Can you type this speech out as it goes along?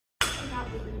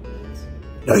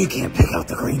No, you can't pick out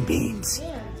the green beans.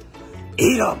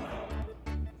 Eat them.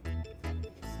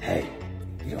 Hey,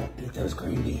 you don't eat those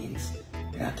green beans,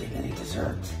 you're not getting any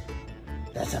dessert.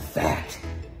 That's a fact,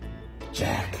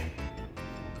 Jack.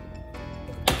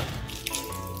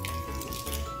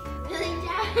 Really,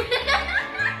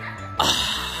 Dad?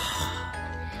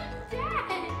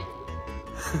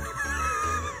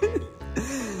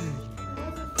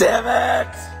 Damn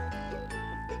it!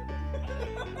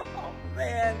 Oh,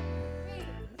 man.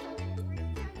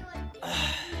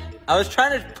 I was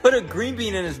trying to put a green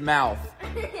bean in his mouth.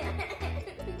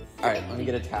 Alright, let me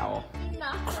get a towel.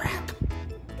 No. Crap.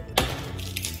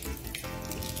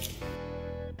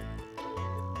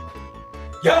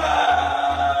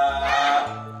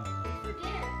 Yeah!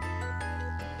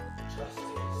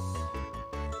 Justice.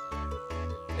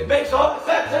 It makes all the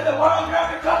sense in the world you're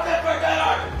having justice for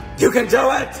dinner! You can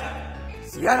do it!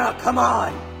 Sienna, come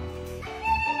on!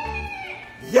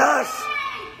 Yes!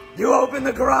 You open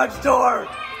the garage door!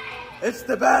 It's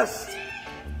the best!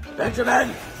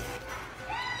 Benjamin!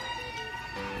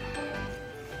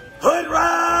 Hood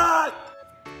rat!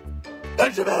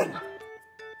 Benjamin!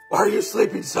 Why are you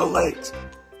sleeping so late?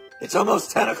 It's almost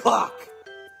 10 o'clock.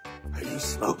 Are you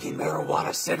smoking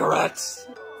marijuana cigarettes?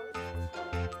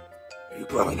 Are you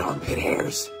growing armpit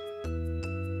hairs?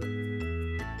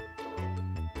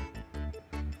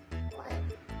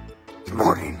 Good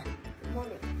morning. Good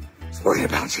morning. I was worried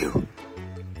about you.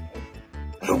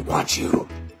 I don't want you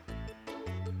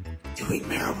doing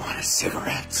marijuana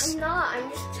cigarettes. I'm not. I'm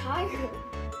just tired.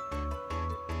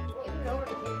 I don't even know what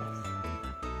it is.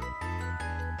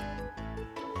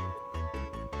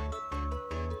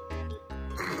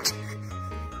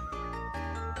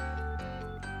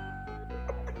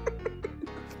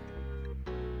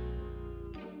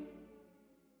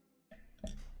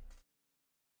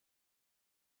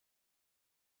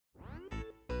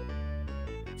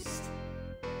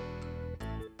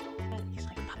 He's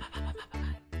like,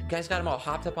 you guys got him all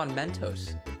hopped up on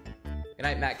Mentos. Good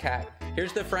night, Matt Cat.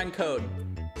 Here's the friend code.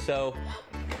 So,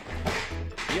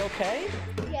 you okay?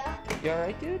 Yeah. You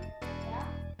alright, dude? Yeah.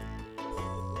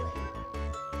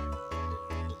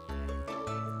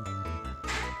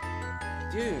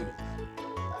 Dude.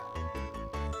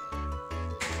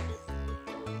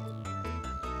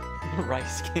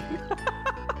 Rice King.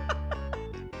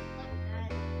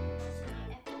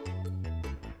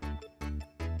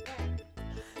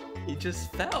 He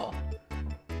just fell.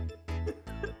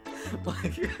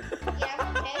 Like,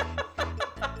 Yeah,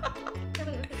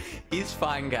 okay. he's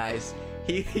fine, guys.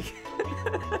 He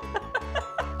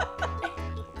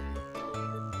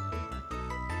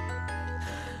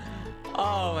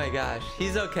Oh my gosh,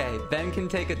 he's okay. Ben can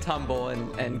take a tumble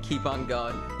and keep on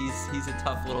going. He's a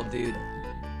tough little dude.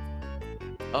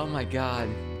 Oh my god.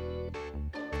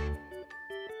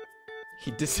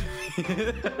 He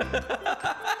disappeared.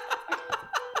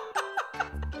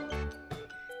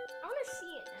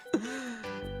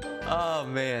 Oh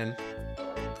man.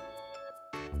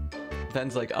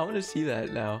 Ben's like, I want to see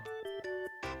that now.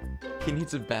 He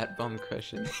needs a bat bum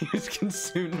cushion. He was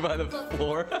consumed by the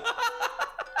floor.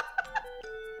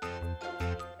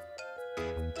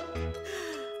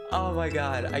 Oh my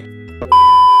god.